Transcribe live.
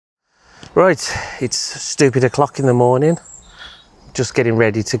Right, it's stupid o'clock in the morning. Just getting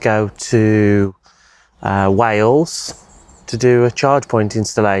ready to go to Wales to do a charge point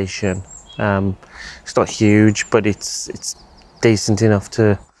installation. It's not huge, but it's decent enough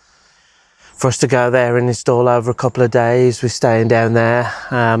for us to go there and install over a couple of days. We're staying down there.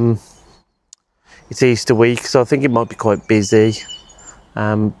 It's Easter week, so I think it might be quite busy.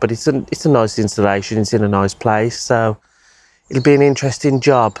 But it's a nice installation. It's in a nice place, so it'll be an interesting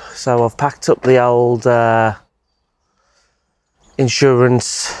job. So I've packed up the old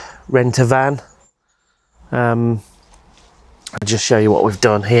insurance renter van. I'll just show you what we've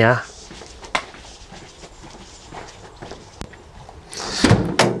done here.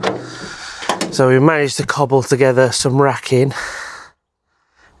 So we managed to cobble together some racking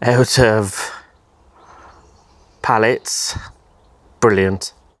out of pallets.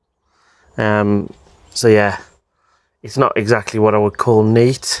 Brilliant. So yeah, it's not exactly what I would call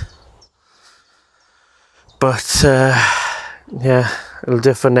neat, but yeah, it'll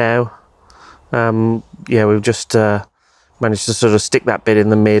do for now. Yeah, we've just managed to sort of stick that bit in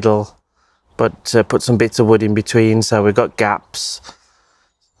the middle, but put some bits of wood in between, so we've got gaps,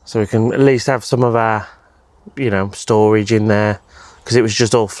 so we can at least have some of our, storage in there, because it was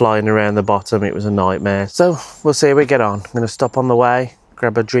just all flying around the bottom. It was a nightmare. So we'll see how we get on. I'm going to stop on the way,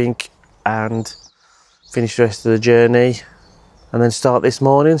 grab a drink and finish the rest of the journey, and then start work this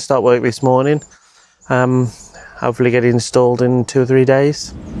morning. Hopefully get it installed in 2 or 3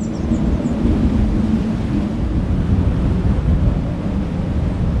 days.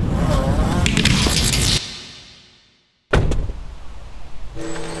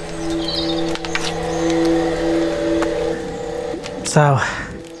 So,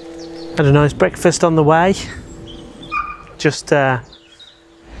 had a nice breakfast on the way. Just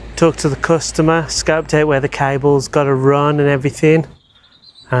talked to the customer, scoped out where the cable's got to run and everything.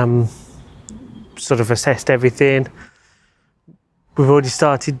 Sort of assessed everything. We've already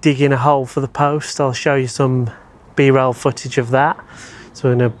started digging a hole for the post. I'll show you some B-roll footage of that. So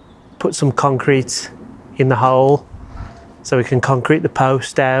we're going to put some concrete in the hole so we can concrete the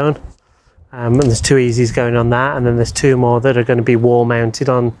post down. And there's 2 Easees going on that, and then there's 2 more that are going to be wall mounted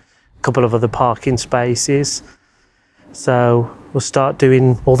on a couple of other parking spaces. So we'll start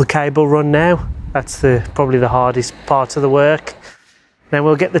doing all the cable run now. That's probably the hardest part of the work. Then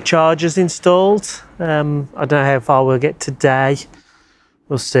we'll get the chargers installed. I don't know how far we'll get today.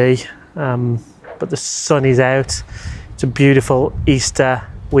 We'll see. But the sun is out. It's a beautiful Easter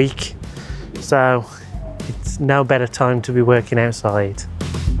week, so it's no better time to be working outside.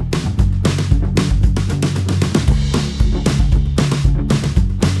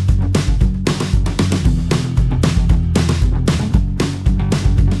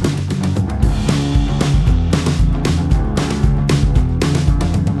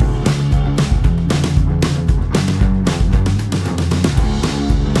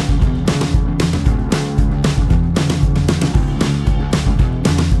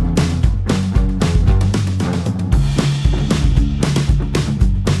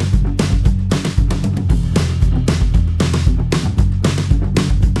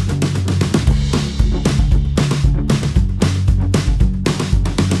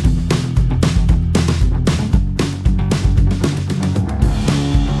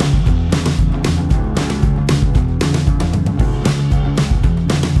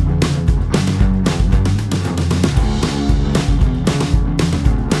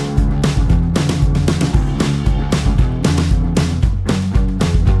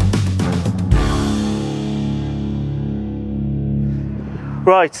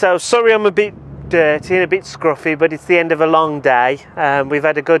 Right, so sorry I'm a bit dirty and a bit scruffy, but it's the end of a long day. We've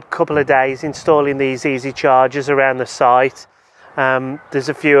had a good couple of days installing these Easee chargers around the site. There's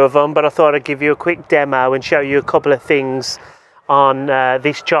a few of them, but I thought I'd give you a quick demo and show you a couple of things on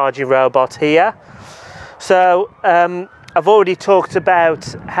this charging robot here. So I've already talked about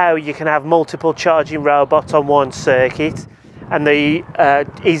how you can have multiple charging robots on one circuit, and the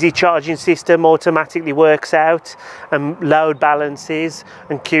Easee charging system automatically works out and load balances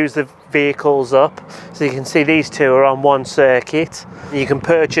and queues the vehicles up. So you can see these 2 are on one circuit. You can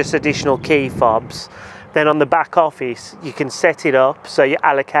purchase additional key fobs. Then on the back office, you can set it up so you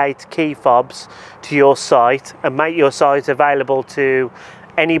allocate key fobs to your site and make your site available to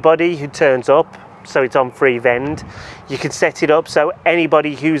anybody who turns up, so it's on free vend. You can set it up so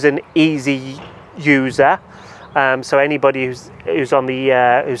anybody who's an Easee user, so anybody who's on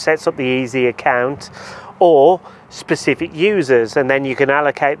the who sets up the Easee account, or specific users, and then you can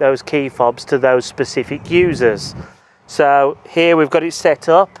allocate those key fobs to those specific users. So here we've got it set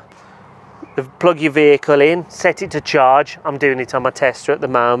up. plug your vehicle in, set it to charge. I'm doing it on my tester at the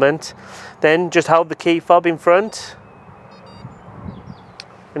moment. Then just hold the key fob in front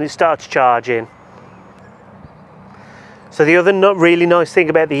and it starts charging. So the other really nice thing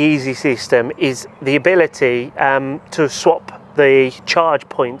about the Easee system is the ability to swap the charge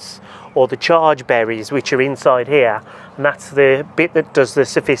points or the charge berries, which are inside here, and that's the bit that does the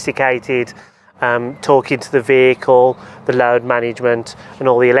sophisticated talking to the vehicle, the load management and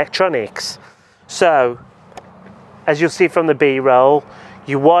all the electronics. So as you'll see from the B-roll,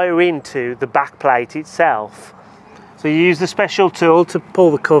 you wire into the back plate itself. So you use the special tool to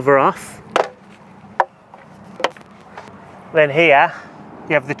pull the cover off. Then here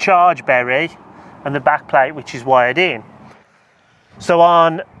you have the charge berry and the back plate, which is wired in. So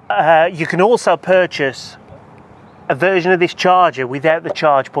you can also purchase a version of this charger without the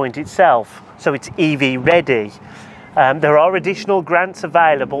charge point itself, so it's EV ready. There are additional grants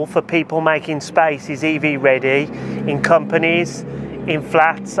available for people making spaces EV ready in companies, in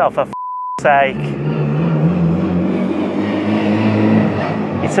flats. Oh, for sake.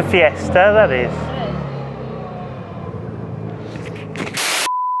 It's a Fiesta, that is.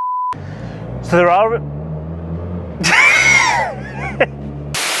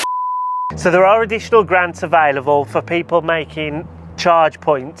 So there are additional grants available for people making charge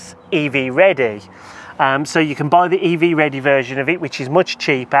points EV ready. So you can buy the EV ready version of it, which is much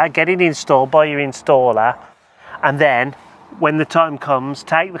cheaper, get it installed by your installer, and then when the time comes,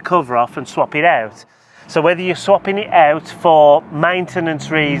 take the cover off and swap it out. So whether you're swapping it out for maintenance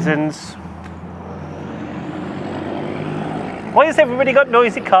reasons. Why has everybody got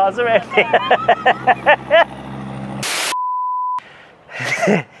noisy cars around here?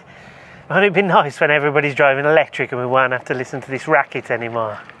 Wouldn't it be nice when everybody's driving electric and we won't have to listen to this racket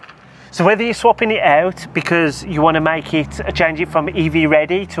anymore? So whether you're swapping it out because you want to make it, change it from EV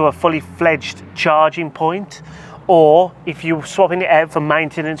ready to a fully fledged charging point, or if you're swapping it out for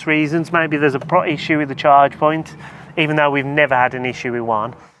maintenance reasons, maybe there's a issue with the charge point, even though we've never had an issue with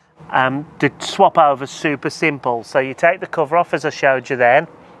one. The swap over is super simple. So you take the cover off as I showed you then,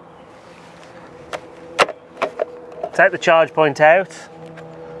 take the charge point out,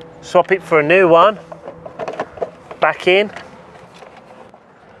 swap it for a new one, back in,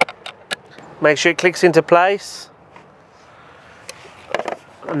 make sure it clicks into place,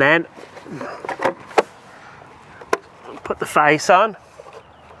 and then put the face on,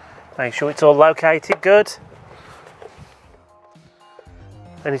 make sure it's all located good,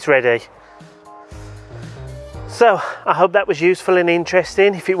 and it's ready. So I hope that was useful and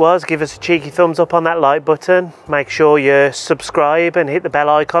interesting. If it was, give us a cheeky thumbs up on that like button. Make sure you subscribe and hit the bell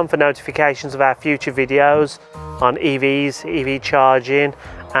icon for notifications of our future videos on EVs, EV charging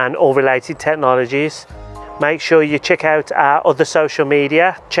and all related technologies. Make sure you check out our other social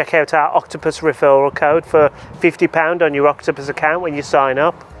media. Check out our Octopus referral code for £50 on your Octopus account when you sign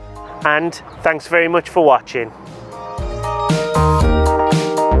up. And thanks very much for watching.